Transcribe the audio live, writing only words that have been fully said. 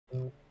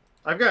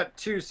I've got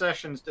 2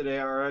 sessions today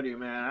already,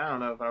 man. I don't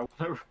know if I want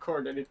to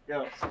record anything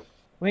else.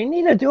 We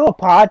need to do a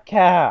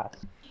podcast.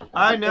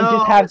 I And know.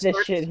 just have let's this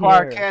start shit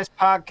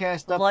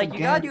podcast up Like, you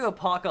again. gotta do a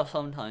podcast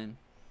sometime.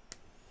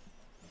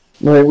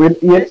 Wait, we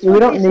This would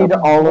don't be need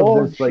some all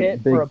of this bullshit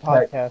like for a big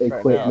tech podcast right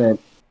equipment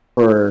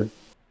for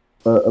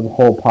a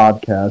whole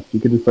podcast. You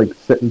could just like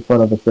sit in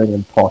front of a thing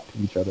and talk to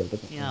each other. It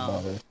doesn't Yeah.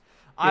 matter.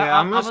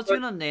 I'm gonna just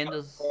start gonna name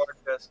this.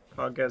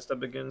 podcast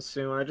up again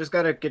soon. I just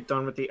gotta get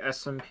done with the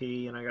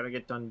SMP, and I gotta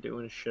get done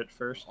doing shit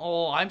first.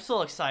 Oh, I'm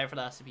so excited for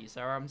the SCP,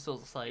 Sarah. I'm so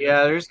excited.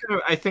 Yeah, there's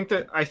gonna. I think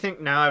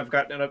now I've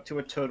gotten it up to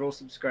a total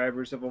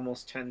subscribers of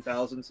almost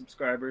 10,000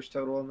 subscribers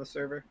total on the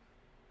server.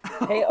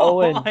 Hey,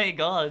 Owen. Oh my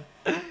god.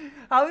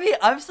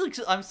 I'm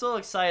so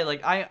excited.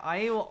 Like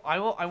I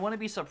want to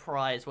be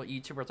surprised what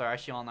YouTubers are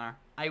actually on there.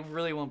 I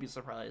really won't be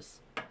surprised.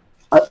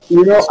 I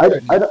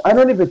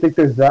don't even think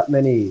there's that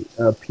many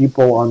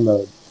people on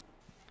the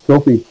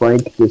Filthy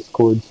Frank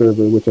Discord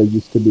server, which I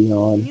used to be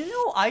on. You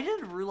know, I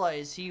didn't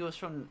realize he was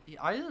from.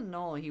 I didn't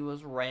know he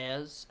was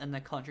Raz in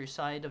the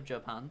countryside of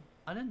Japan.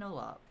 I didn't know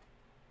that.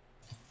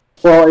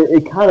 Well,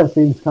 it kind of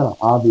seems kind of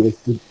obvious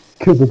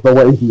because of the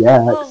way he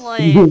acts. Well,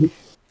 like,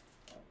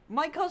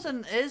 my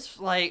cousin is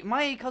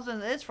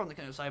from the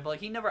countryside, but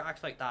like, he never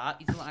acts like that.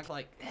 He doesn't act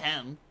like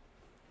him.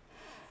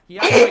 He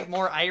acts like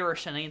more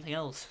Irish than anything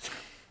else.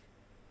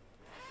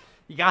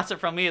 He got it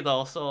from me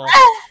though, so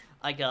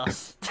I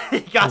guess he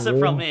got it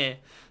from me.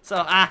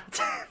 So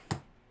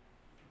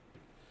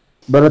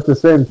But at the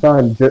same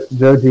time,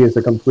 Joji is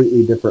a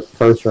completely different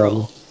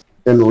person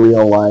in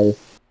real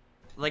life.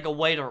 like a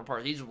way different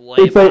part. He's way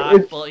It's like-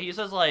 back, but he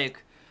says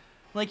like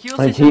he'll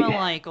say Like, something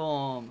like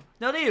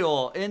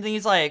no, and then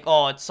he's like,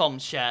 oh, it's some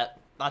shit.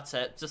 That's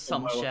it, just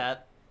some shit,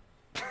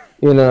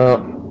 You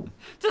know,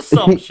 just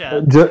some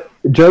shit.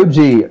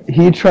 Joji,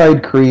 he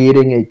tried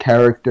creating a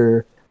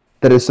character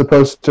that is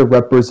supposed to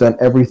represent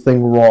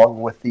everything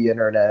wrong with the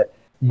internet,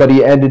 but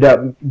he ended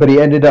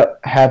up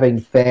having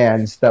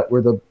fans that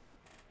were the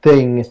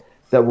thing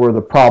that were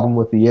the problem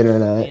with the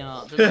internet. You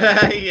know,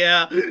 just,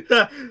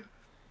 Yeah.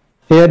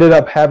 He ended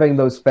up having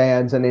those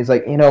fans, and he's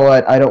like, you know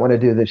what? I don't want to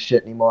do this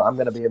shit anymore. I'm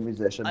gonna be a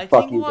musician. I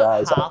Fuck think you what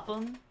guys.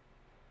 happened,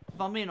 if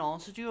I'm being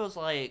honest with you, was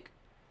like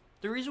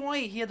the reason why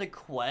he had to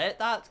quit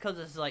that's because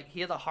it's like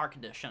he had a heart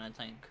condition. I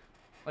think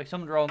like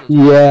something wrong with his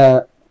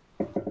heart.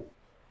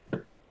 Yeah.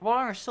 Well,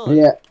 I understood.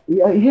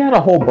 Yeah, he had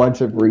a whole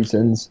bunch of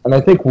reasons, and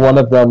I think one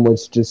of them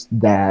was just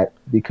that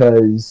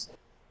because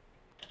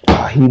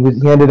he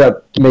ended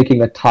up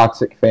making a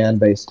toxic fan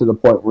base to the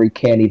point where he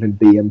can't even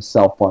be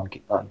himself on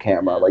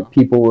camera. Like,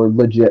 people were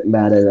legit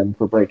mad at him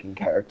for breaking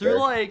character. They're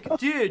like,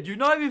 dude, you're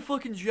not even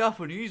fucking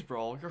Japanese,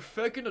 bro. You're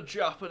faking a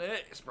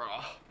Japanese, bro.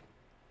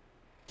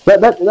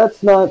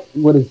 That's not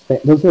what his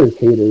fans... Those are his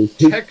haters.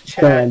 His Check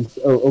chat. fans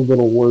are a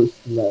little worse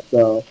than that,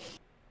 though.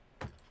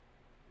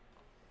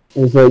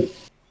 It's like,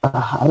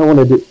 I don't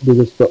want to do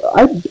this.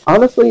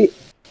 Honestly,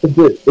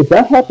 if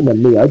that happened to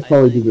me, I'd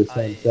probably do the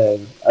same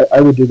thing.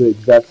 I would do the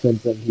exact same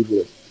thing he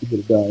would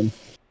have done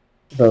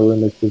if I were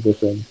in this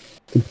position.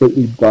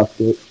 Completely bust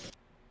it.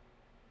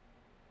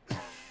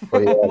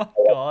 But Oh yeah. my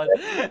god.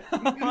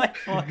 Oh my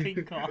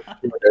fucking god.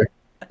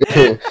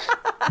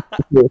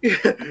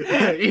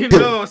 You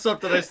know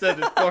something I said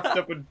is fucked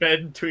up when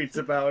Ben tweets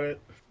about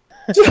it.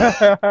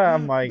 Oh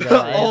my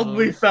god.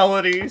 Only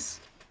felonies.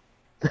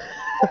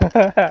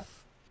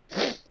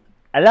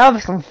 I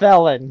love some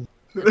felons.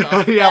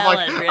 Yeah, I'm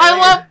like, felon, really. I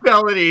love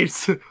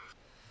felonies.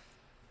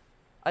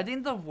 I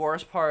think the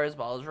worst part as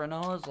well as right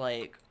now is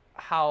like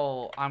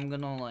how I'm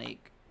gonna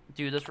like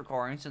do this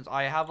recording since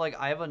I have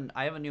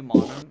a new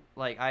monitor.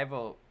 Like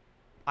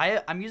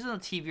I'm using a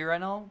TV right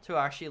now to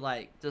actually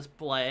like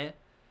display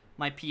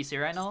my PC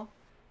right now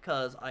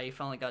because I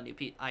finally got a new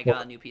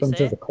Welcome to the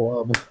PC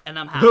club. and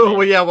I'm happy. Oh,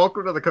 well, yeah,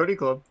 welcome to the Cody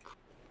Club.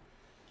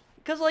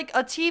 Because, like,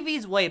 a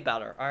TV's way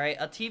better, alright?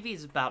 A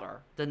TV's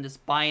better than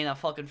just buying a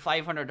fucking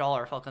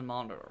 $500 fucking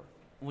monitor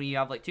when you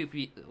have, like, two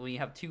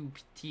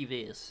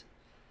TVs.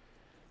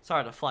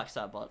 Sorry to flex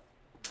that, but...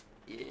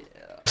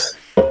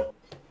 Yeah.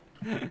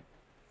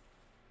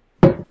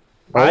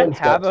 I Owen's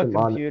have got a two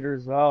computer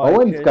as well.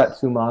 Owen's I got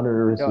just 2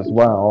 monitors don't- as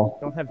well.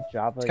 don't have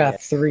Java It's got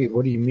yet. 3.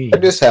 What do you mean? I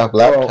just have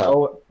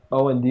laptop.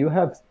 Owen, do you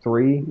have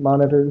 3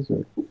 monitors?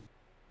 Or...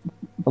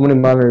 How many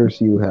monitors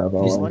do you have,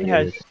 He's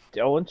Owen?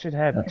 Owen should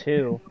have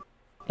 2.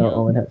 Oh,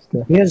 Owen has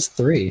 2. He has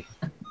 3.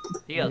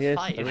 He has He has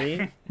 5.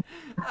 3?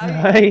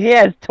 I mean, He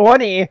has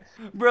 20.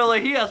 bro,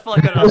 like, he has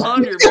fucking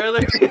 100, bro.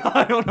 Like,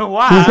 I don't know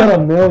why. He's got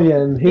 1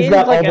 million. He's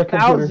got like all the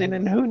 1,000,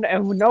 and who He's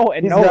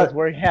knows got-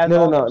 where he has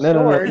No. all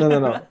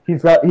stored.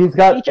 He's got He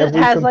just every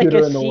has like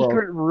computer a in the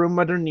secret world. room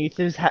underneath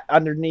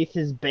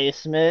his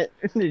basement.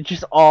 It's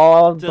just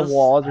all the Just-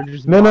 walls are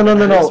just No.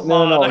 His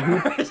No.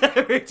 monitor.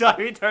 Every time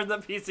he turns the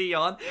PC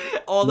on,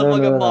 all the No,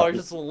 fucking no.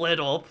 monitors just lit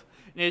up.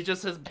 And it's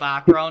just his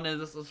background and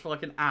just his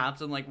fucking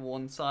apps on like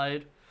one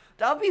side.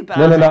 That would be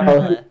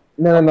bad.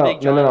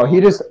 No.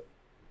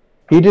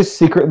 He just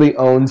secretly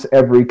owns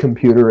every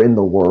computer in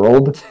the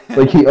world.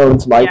 Like, he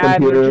owns my yeah,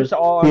 computer. they're just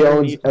all He owns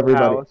underneath the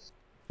everybody. house.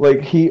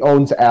 Like he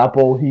owns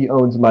Apple, he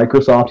owns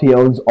Microsoft, he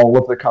owns all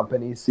of the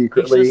companies He's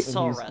secretly. just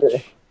so and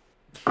rich.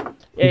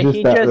 Yeah, Just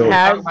he that just rich.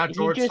 has Talking about he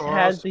George just Soros.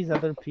 has these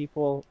other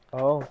people.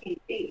 Oh, he's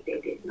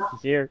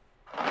here.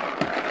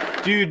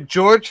 Dude,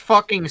 George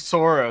fucking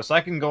Soros.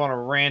 I can go on a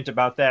rant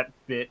about that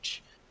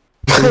bitch.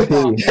 Who's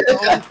He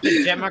he? owns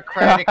the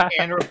Democratic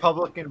and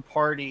Republican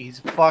Party.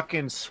 He's a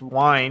fucking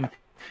swine.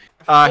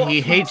 He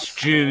hates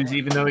Jews,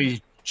 even though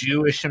he's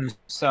Jewish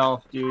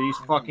himself, dude. He's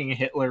fucking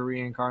Hitler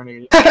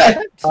reincarnated.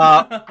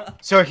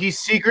 So he's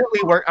secretly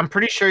I'm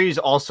pretty sure he's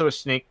also a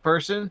snake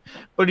person,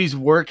 but he's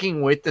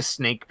working with the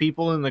snake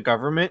people in the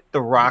government,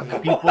 the rock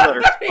people that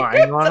are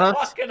spying on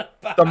us,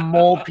 the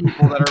mole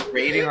people that are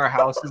raiding our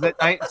houses at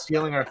night and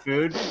stealing our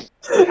food.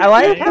 I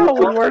like how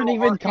we weren't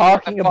even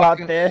talking about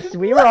this.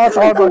 We were all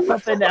talking about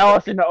something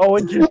else, and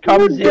Owen just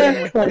comes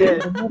in with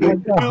this.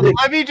 Dude,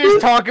 let me just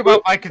talk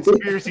about my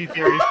conspiracy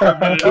theories for a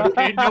minute,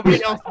 okay?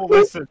 Nobody else will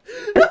listen.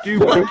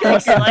 Dude, The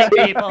snake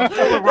people.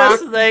 The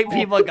snake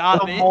people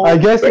got me. I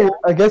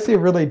guess he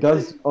really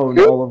does own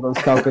all of those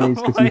companies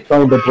because he's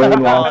trying to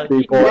brainwash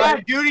people. Yeah,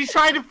 dude, he's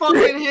trying to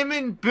fucking him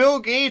and Bill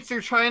Gates.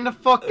 They're trying to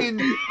fucking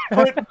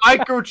put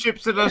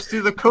microchips in us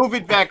through the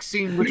COVID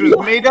vaccine, which was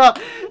made up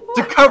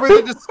to cover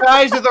the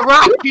disguise of the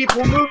rock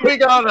people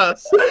moving on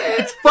us.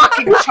 It's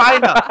fucking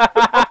China.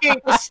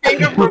 Fucking the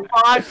state of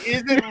Vermont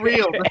isn't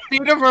real. The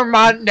state of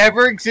Vermont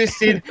never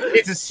existed.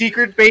 It's a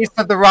secret base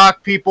of the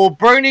rock people.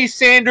 Bernie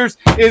Sanders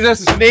is a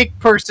snake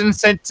person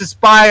sent to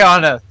spy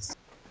on us.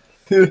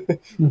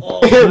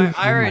 Oh,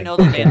 I already know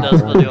the name of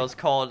this video is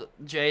called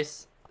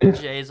Jesus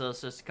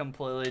is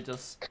completely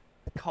just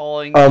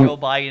calling Joe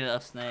Biden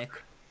a snake.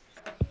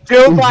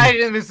 Joe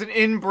Biden is an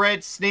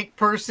inbred snake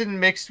person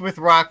mixed with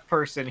rock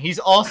person. He's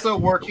also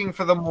working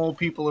for the mole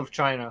people of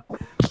China.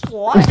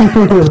 What?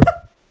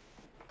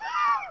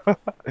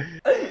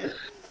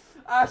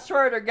 I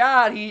swear to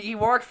God, he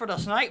worked for the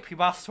snake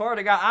people. I swear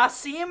to God, I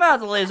see him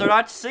as a lizard.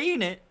 I've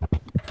seen it.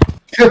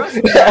 Trust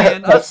me,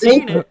 man, I've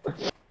seen it.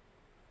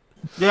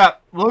 Yeah,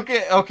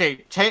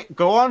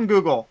 go on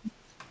Google.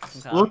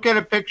 Okay. Look at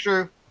a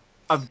picture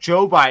of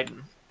Joe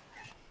Biden.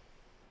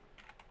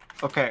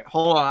 Okay,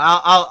 hold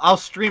on. I'll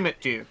stream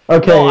it to you.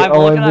 Okay, No, I'm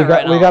Owen, looking at it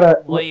right we now.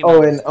 gotta, What do you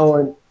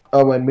mean?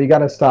 Owen, we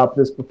gotta stop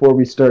this before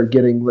we start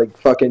getting like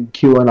fucking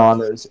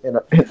QAnoners in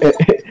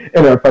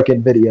our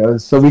fucking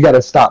videos. So we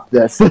gotta stop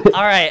this. All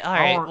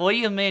right. What do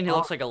you mean he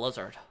looks like a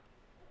lizard?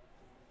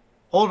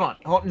 Hold on.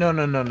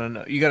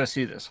 No. You gotta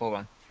see this. Hold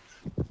on.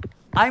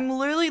 I'm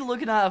literally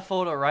looking at a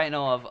photo right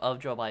now of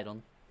Joe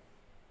Biden.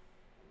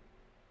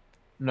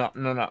 No.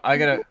 I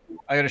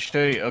gotta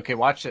show you. Okay,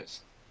 watch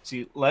this.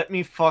 See, let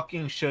me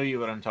fucking show you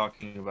what I'm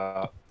talking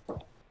about.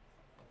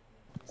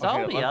 Is that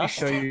Okay, let me OBS?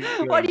 show you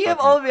what Why I'm do you have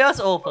talking- OBS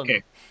open?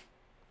 Okay.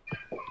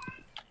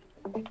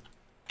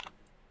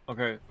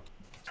 Okay.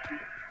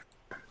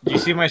 Do you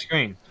see my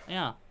screen?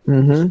 Yeah.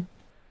 Mm-hmm.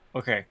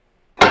 Okay.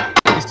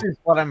 This is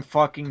what I'm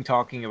fucking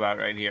talking about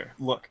right here.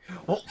 Look.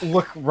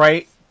 Look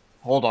right.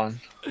 Hold on.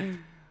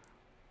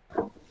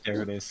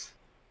 There it is.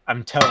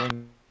 I'm telling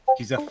you,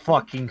 he's a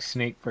fucking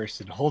snake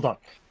person. Hold on.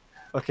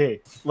 Okay,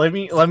 let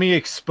me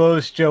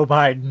expose Joe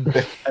Biden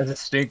as a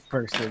snake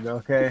person,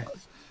 okay?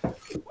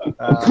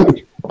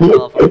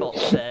 Oh, for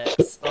fuck's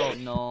sakes. Oh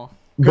no.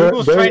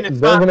 Google's trying to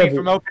stop me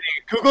from opening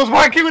it. Google's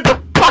working with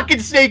the fucking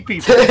snake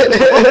people.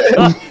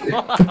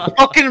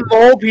 Fucking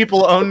mole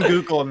people own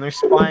Google and they're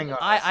spying on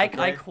us.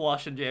 I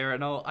question Jay right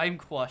now. I'm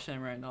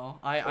questioning right now.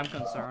 I'm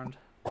concerned.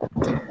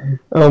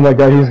 Oh my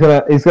god,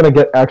 he's gonna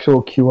get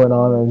actual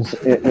QAnoners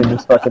in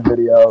this fucking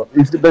video.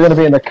 They're gonna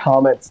be in the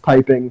comments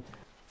typing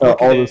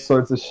all this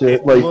sorts of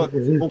shit. Like, Look,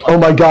 oh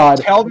my god,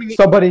 tell me-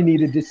 somebody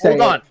needed to say.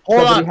 Hold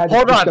Somebody had to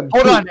hold put on, some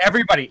hold on,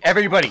 heat.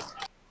 everybody.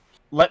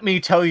 Let me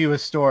tell you a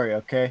story,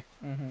 okay?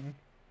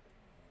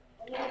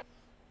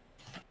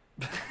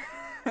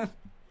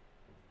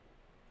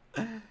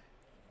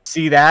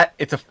 See that?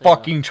 It's a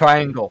fucking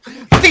triangle.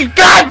 The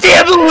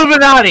goddamn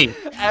Illuminati!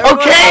 Everyone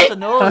Okay? has a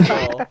nose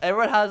though.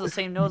 Everyone has the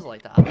same nose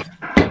like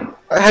that.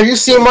 Have you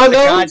seen my The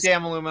nose?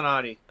 goddamn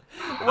Illuminati.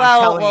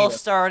 Well, telling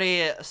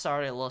you.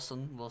 Starry,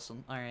 listen. All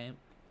right.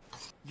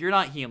 You're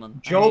not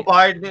human. Joe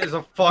alright? Biden is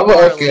a fucking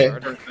Oh, okay.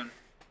 person.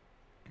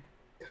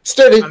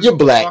 Sturdy, I'm you're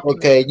black, fucking-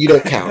 okay? You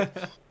don't count.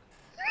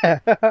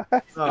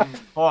 Hold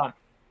on.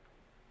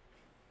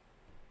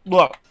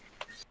 Look.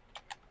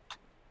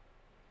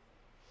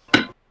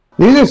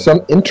 These are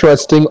some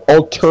interesting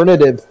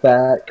alternative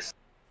facts.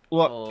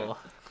 Look. Oh,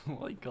 oh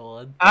my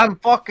god. I'm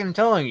fucking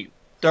telling you.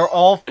 They're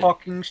all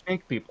fucking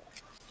snake people.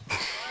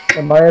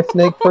 Am I a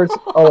snake person?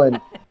 Owen,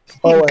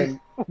 am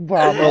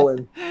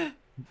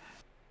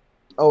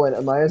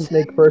I a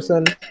snake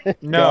person?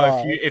 No,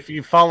 God. if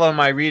you follow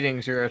my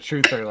readings, you're a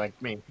truther like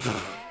me.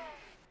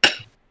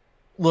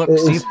 Look,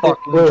 Is- see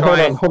fucking wait,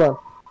 triangle. hold on.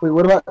 Wait,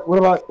 what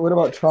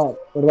about Trump?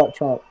 What about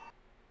Trump?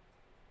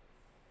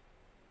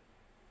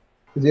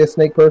 Is he a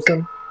snake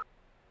person?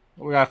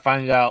 We gotta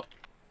find out.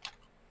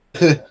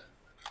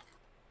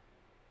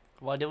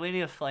 Why do we need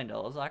to find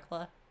out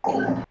exactly?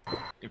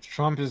 If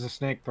Trump is a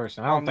snake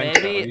person, I Or don't think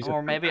so. maybe, He's a-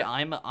 or maybe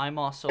I'm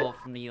also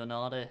from the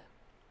Illuminati.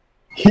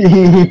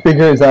 He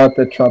figures out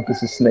that Trump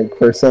is a snake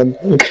person.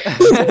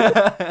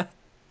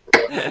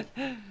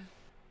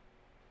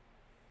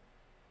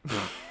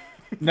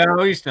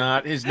 No, he's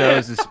not. His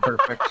nose is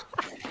perfect.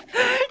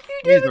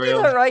 You didn't even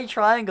do the right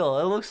triangle.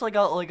 It looks like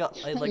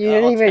You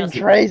didn't even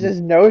trace his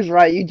nose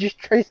right. You just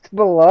traced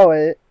below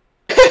it.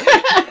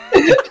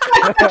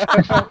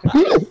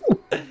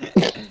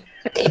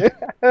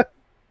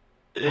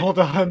 Hold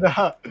on.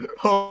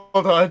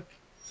 Hold on.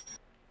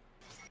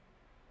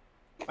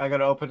 I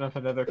gotta open up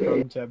another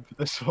Chrome tab for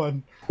this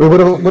one. Wait,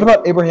 what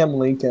about Abraham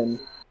Lincoln,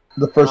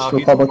 the first Oh,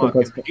 Republican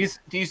president?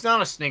 He's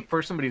not a snake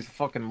person, but he's a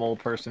fucking mole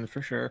person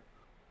for sure.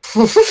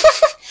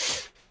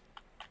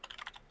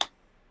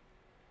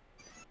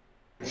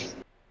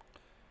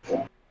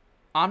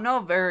 I'm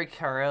now very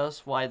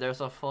curious why there's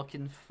a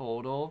fucking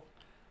photo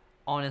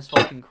on his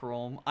fucking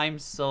Chrome. I'm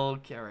so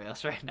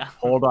curious right now.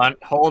 Hold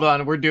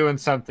on. We're doing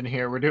something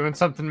here. We're doing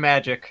something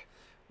magic.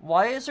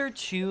 Why is there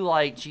two,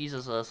 like,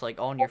 Jesuses, like,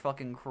 on your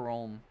fucking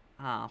Chrome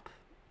app?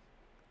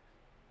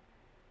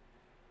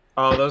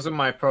 Oh, those are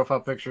my profile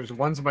pictures.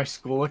 One's my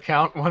school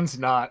account, one's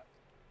not.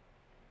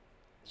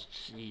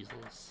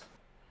 Jesus.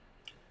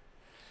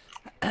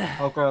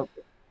 Okay.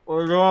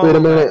 We're going. Wait a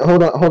minute.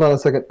 Hold on a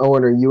second.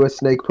 Owen, are you a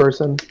snake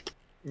person?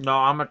 No,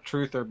 I'm a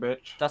truther,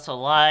 bitch. That's a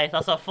lie.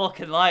 That's a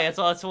fucking lie. That's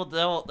what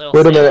they'll Wait a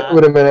say minute. that.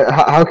 Wait a minute.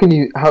 How can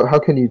you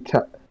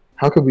tell?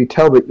 How can we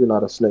tell that you're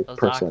not a snake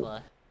person?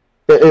 Exactly.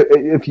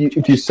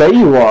 If you say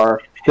you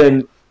are,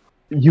 then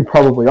you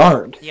probably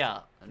aren't. Yeah.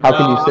 How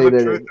can you No, say I'm a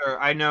that? truther.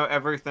 I know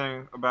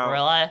everything about.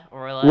 Really?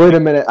 Wait a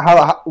minute.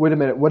 Wait a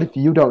minute. What if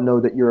you don't know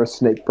that you're a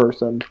snake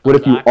person? What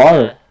if you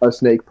are a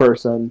snake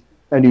person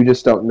and you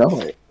just don't know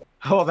it?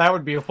 Oh, that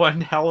would be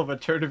one hell of a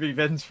turn of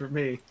events for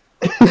me.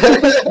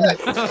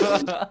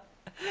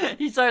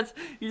 he just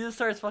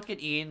starts fucking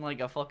eating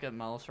like a fucking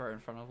mouse right in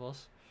front of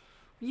us.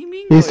 What do you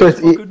mean? He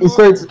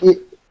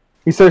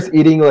starts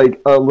eating like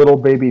a little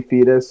baby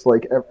fetus,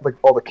 like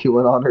all the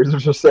QAnoners are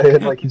just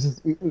saying, like he's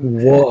just eating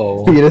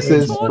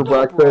fetuses for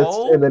breakfast,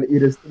 and then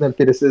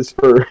fetuses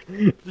for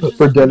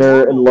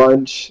dinner and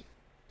lunch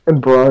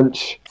and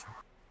brunch.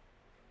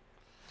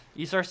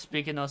 He starts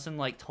speaking us in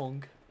like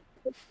tongue.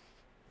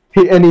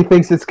 He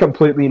thinks it's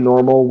completely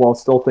normal while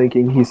still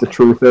thinking he's a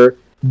truther,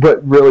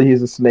 but really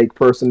he's a snake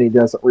person. He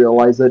doesn't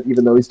realize it,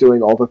 even though he's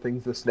doing all the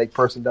things the snake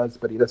person does,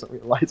 but he doesn't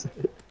realize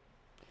it.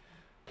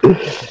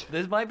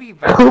 This might be.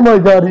 Oh my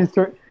God!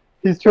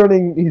 He's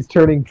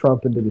turning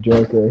Trump into the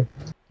Joker.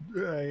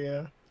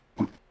 Yeah.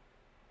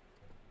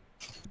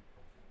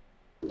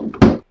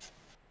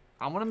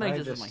 I'm gonna make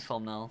this as my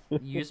thumbnail.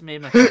 You just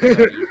made my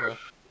thumbnail.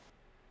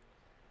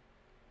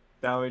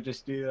 Now we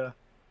just do.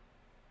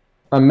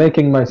 I'm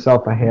making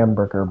myself a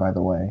hamburger, by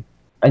the way.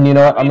 And you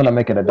know what? I'm gonna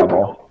make it a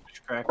double.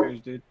 Crackers,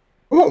 dude.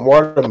 I want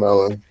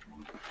watermelon.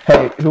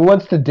 Hey, who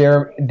wants to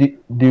dare? Do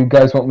you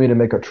guys want me to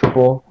make a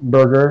triple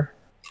burger?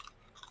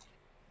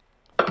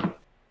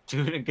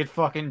 Dude, and get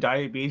fucking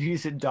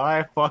diabetes and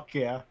die. Fuck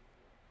yeah.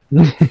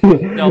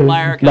 No,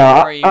 Meyer, can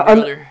I you,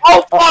 brother?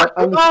 Oh fuck!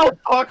 Oh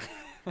fuck!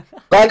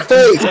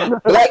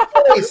 Blackface!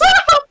 Blackface!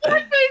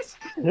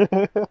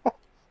 Blackface!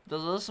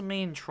 Does this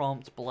mean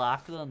Trump's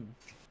black then?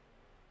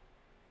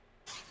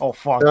 Oh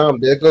fuck!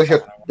 There goes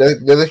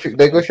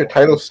your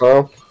title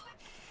song.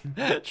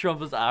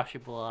 Trump is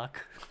actually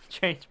black.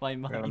 Changed my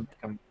mind.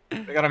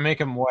 I gotta make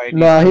him white.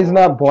 No, he's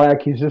not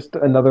black. He's just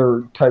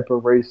another type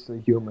of race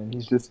of human.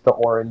 He's just the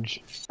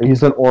orange.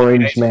 He's an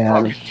orange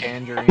man.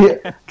 Tangerine.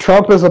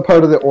 Trump is a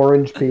part of the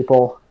orange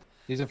people.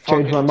 He's a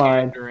fucking Changed my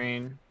mind.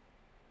 tangerine.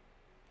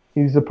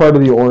 He's a part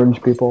of the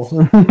orange people.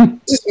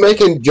 Just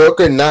making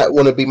Joker not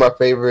want to be my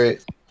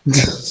favorite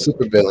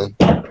supervillain.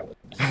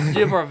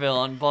 Super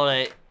villain,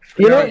 but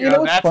You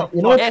know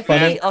what's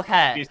funny?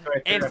 okay,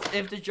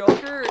 if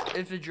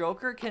the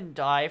Joker can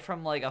die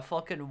from like a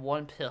fucking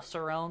one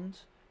pistol round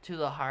to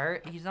the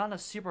heart, he's not a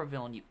super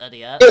villain, you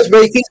idiot. Yes,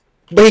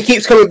 but he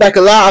keeps coming back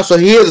alive, so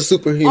he is a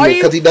superhuman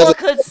because he doesn't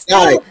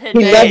die. He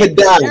never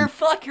died. You're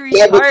fucking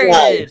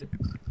retarded.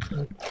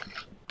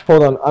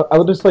 Hold on, I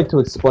would just like to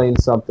explain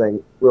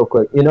something real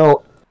quick. You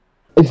know,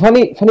 the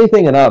funny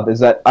thing enough is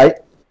that I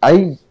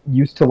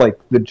used to like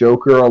the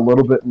Joker a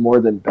little bit more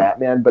than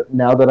Batman, but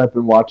now that I've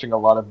been watching a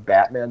lot of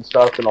Batman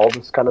stuff and all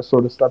this kind of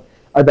sort of stuff,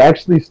 I've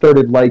actually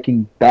started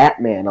liking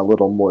Batman a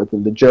little more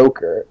than the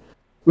Joker,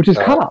 which is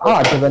kind of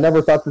odd because I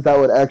never thought that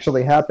would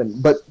actually happen.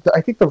 But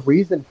I think the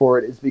reason for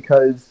it is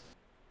because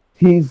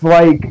he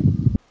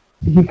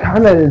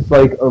kind of is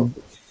like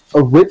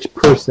a rich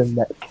person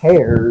that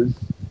cares.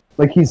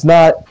 Like he's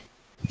not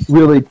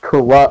really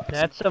corrupt.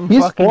 That's some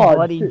He's fucking flawed,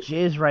 bloody too.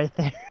 jizz right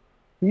there.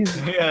 Yeah,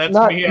 that's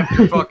not, me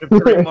after fucking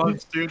 3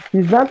 months, dude.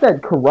 He's not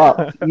that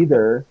corrupt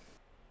either.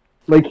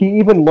 Like, he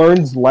even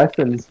learns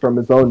lessons from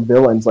his own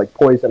villains, like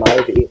Poison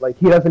Ivy. Like,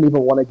 he doesn't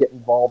even want to get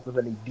involved with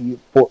any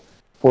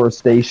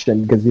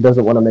deforestation because he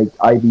doesn't want to make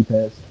Ivy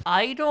pissed.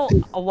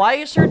 Why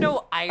is there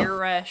no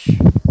Irish,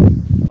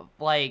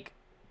 like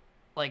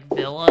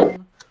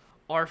villain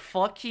or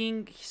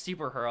fucking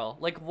superhero?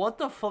 Like, what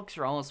the fuck's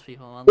wrong with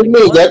people, man? Like,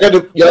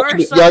 Y'all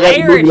gotta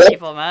Irish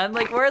people, man.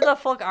 Like, where the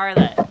fuck are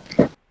they?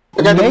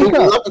 I got the movie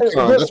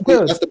Leprechaun. That's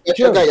the best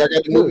I got. I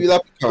got the movie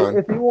Leprechaun.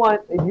 If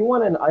you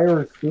want an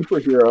Irish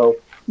superhero,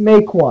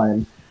 make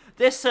one.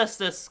 This is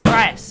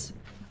disgrace.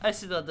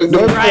 This is a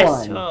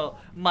disgrace to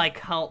my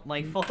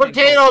fucking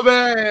Potato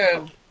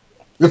Man!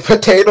 The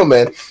Potato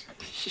Man.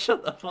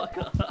 Shut the fuck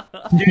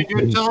up. Dude,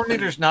 you're telling me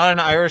there's not an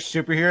Irish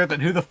superhero? Then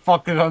who the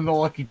fuck is on the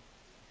Lucky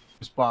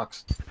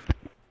box?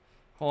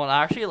 Hold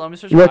on, actually, let me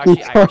search for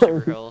actually Irish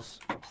superheroes.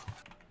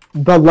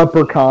 The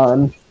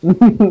Leprechaun.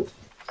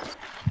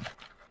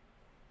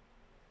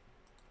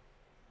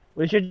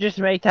 We should just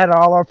make that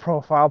all our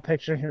profile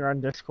picture here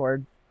on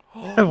Discord.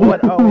 Of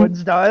what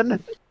Owen's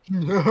done.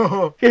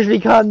 He's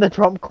become the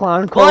Trump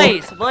clown.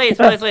 Blaze,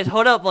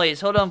 hold up,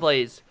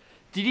 Blaze.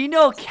 Did you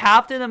know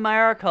Captain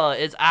America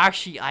is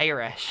actually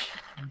Irish?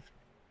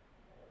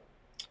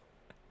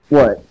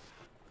 What?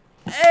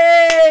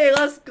 Hey,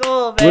 let's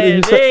go,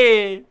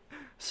 baby!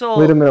 So,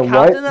 wait a minute,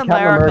 Captain what?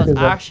 America is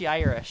actually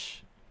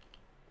Irish.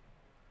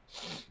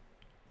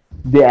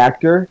 The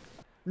actor?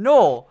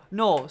 No,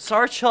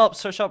 search up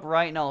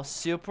right now,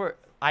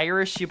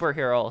 Irish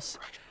superheroes.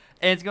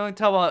 And it's going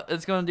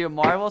to do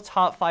Marvel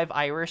top 5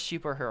 Irish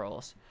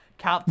superheroes.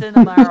 Captain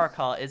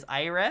America is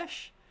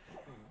Irish.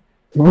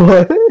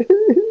 What?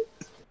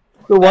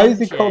 So why is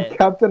he called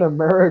Captain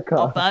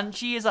America?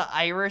 Banshee is an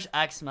Irish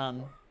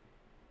X-Men.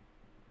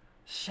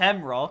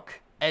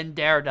 Shamrock and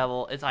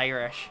Daredevil is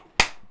Irish.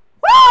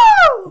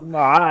 Woo!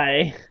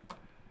 My.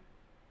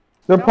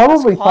 They're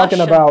probably talking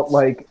about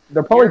like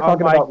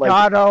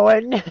God,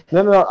 Owen.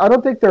 No, I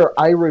don't think they're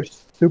Irish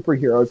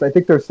superheroes. I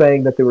think they're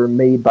saying that they were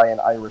made by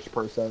an Irish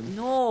person.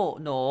 No.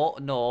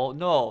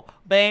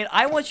 Bane,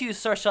 I want you to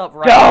search up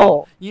right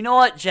now. You know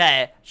what,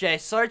 Jay,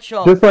 search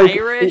up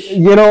Irish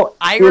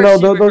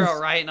superhero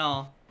right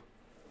now.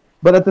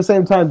 But at the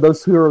same time,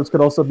 those heroes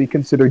could also be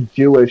considered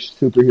Jewish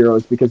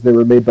superheroes because they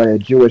were made by a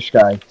Jewish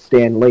guy,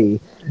 Stan Lee.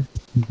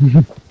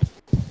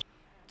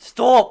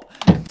 Stop!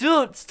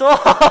 Dude,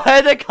 stop! I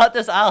had to cut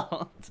this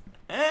out.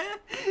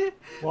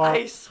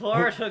 I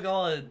swear to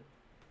God.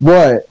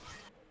 What?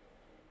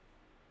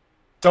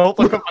 Don't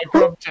look at my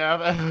Chrome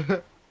tab.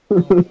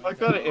 I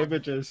got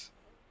images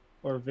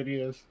or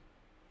videos.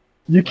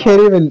 You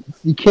can't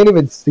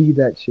even see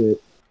that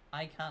shit.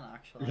 I can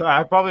actually.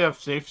 I probably have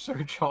safe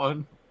search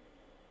on.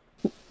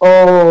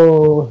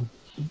 Oh,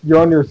 you're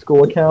on your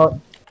school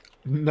account?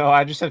 No,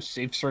 I just have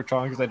safe search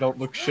on because I don't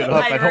look shit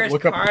up. I don't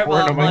look up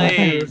porn on my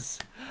computer.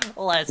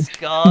 Let's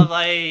go,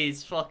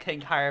 boys.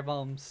 Fucking car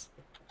bombs.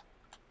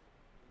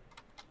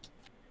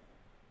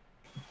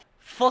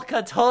 Fuck,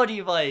 I told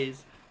you,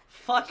 boys.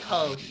 Fuck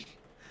off.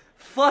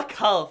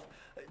 Fuck off.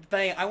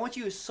 Bang, I want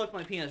you to suck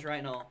my penis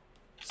right now.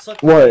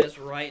 Suck my penis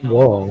right now.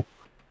 Whoa.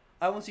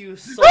 I want you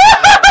to suck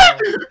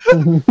it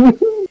right now.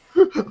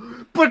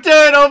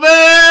 Potato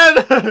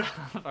Man!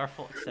 For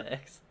fuck's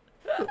sakes.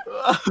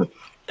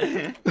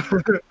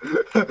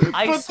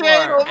 I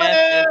swear,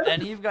 if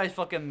any of you guys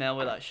fucking mail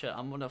with that shit,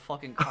 I'm gonna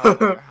fucking carve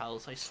your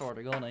house. I swear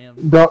to God, I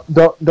am.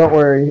 Don't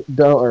worry.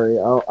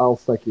 I'll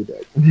suck your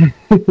dick.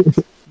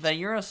 Then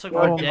you're gonna suck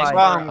my dick.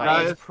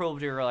 I just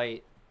proved you're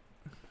right.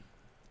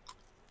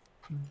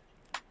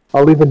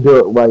 I'll even do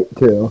it right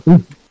too.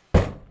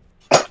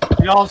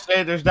 Y'all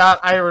say there's not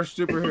Irish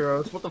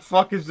superheroes. What the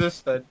fuck is this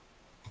then?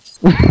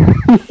 I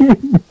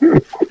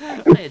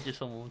hate you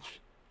so much.